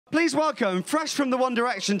Please welcome, fresh from the One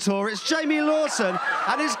Direction tour, it's Jamie Lawson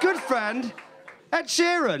and his good friend, Ed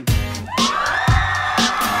Sheeran.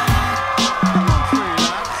 Come on through,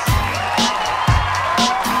 lads.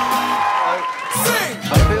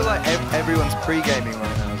 I feel like everyone's pre-gaming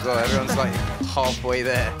right now as well. Everyone's like halfway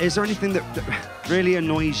there. Is there anything that really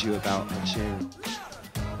annoys you about Ed Sheeran?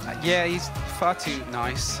 Yeah, he's far too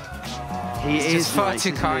nice. He is far nice, too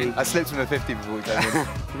isn't kind. I slipped him a 50 before we came in.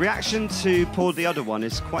 The reaction to Paul the Other One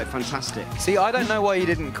is quite fantastic. See, I don't know why you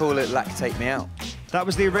didn't call it Lactate Me Out. That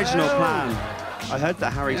was the original plan. I heard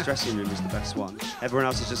that Harry's dressing room is the best one. Everyone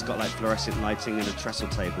else has just got like fluorescent lighting and a trestle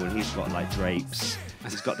table, and he's got like drapes.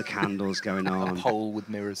 He's got the candles going on. A pole with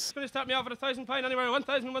mirrors. Going to start me off at £1,000, anywhere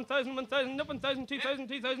 1,000, 1,000, 1,000, 1,000, 2,000,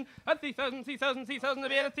 2,000, at 3,000, 3,000, 3,000,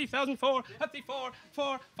 at 3,000, 4, at 4,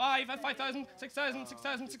 4, 5, at 5,000, 6,000,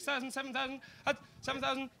 6,000, 6,000, 7,000, at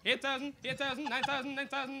 7,000, 8,000, 8,000, 9,000,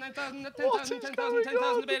 9,000, 9,000, at 10,000, 10,000,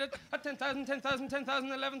 10,000, at 10,000, 10,000,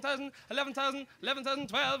 10,000, 11,000, 11,000, 11,000,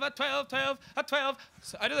 12, at 12, 12, at 12.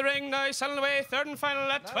 Out of the ring now, selling away, third and final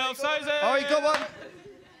at 12,000. Oh, you got one.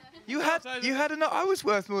 You had another. I was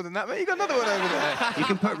worth more than that, mate. You got another one over there. You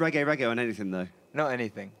can put reggae on anything though. Not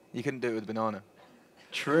anything. You couldn't do it with a banana.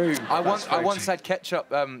 True. I once had ketchup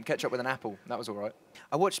with an apple. That was all right.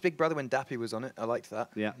 I watched Big Brother when Dappy was on it. I liked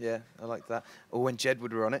that. Yeah. Yeah, I liked that. Or when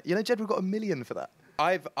Jedward were on it. You know, Jedward got $1 million for that.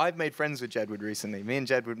 I've made friends with Jedward recently. Me and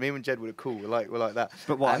Jedward are cool. We're like that.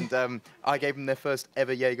 But why? And I gave them their first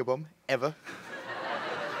ever Jaeger bomb ever.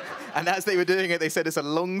 And as they were doing it, they said it's a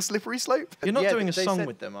long, slippery slope. You're not Yeah, doing a they song said-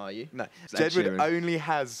 with them, are you? No. Ed Jedward Sheeran. only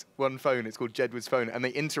has one phone. It's called Jedward's phone, and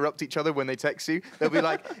they interrupt each other when they text you. They'll be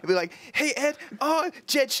like, "Hey Ed, oh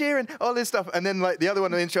Jed Sheeran, all this stuff," and then like the other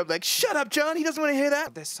one will interrupt, like, "Shut up, John. He doesn't want to hear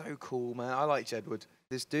that." They're so cool, man. I like Jedward.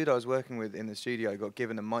 This dude I was working with in the studio got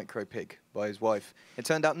given a micro pig by his wife. It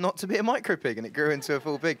turned out not to be a micro pig, and it grew into a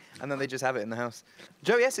full pig. And then they just have it in the house.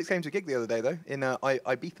 Joey Essex came to a gig the other day though in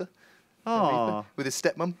Ibiza. Oh. With his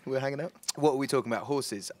stepmom, we were hanging out. What are we talking about?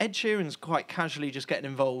 Horses. Ed Sheeran's quite casually just getting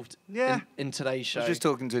involved in today's show. I was just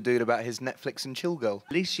talking to a dude about his Netflix and chill girl.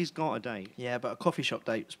 At least she's got a date. Yeah, but a coffee shop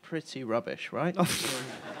date was pretty rubbish, right?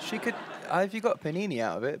 She could. If you got a panini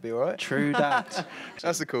out of it, it'd be all right. True that.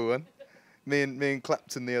 That's a cool one. Me and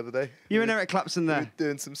Clapton the other day. You and Eric Clapton We were there.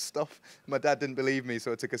 doing some stuff. My dad didn't believe me,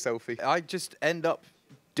 so I took a selfie. I just end up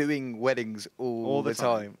doing weddings all the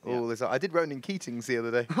time. Yeah. All the time. I did Ronan Keating's the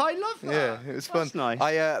other day. I love that. Yeah, it was fun. That's nice.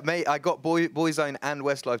 I got Boyzone and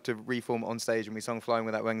Westlife to reform on stage, and we sung "Flying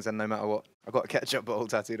Without Wings" and "No Matter What." I got a ketchup bottle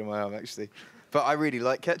tattooed on my arm actually, but I really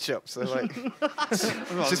like ketchup, so like.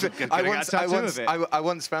 I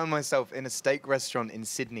once found myself in a steak restaurant in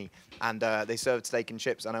Sydney, and they served steak and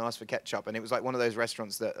chips, and I asked for ketchup, and it was like one of those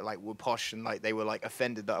restaurants that like were posh and like they were like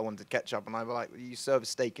offended that I wanted ketchup, and I was like, "You serve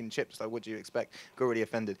steak and chips, like what do you expect?" Got really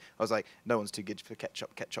offended. I was like, "No one's too good for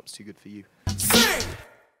ketchup. Ketchup's too good for you."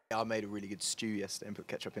 I made a really good stew yesterday and put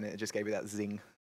ketchup in it. It just gave me that zing.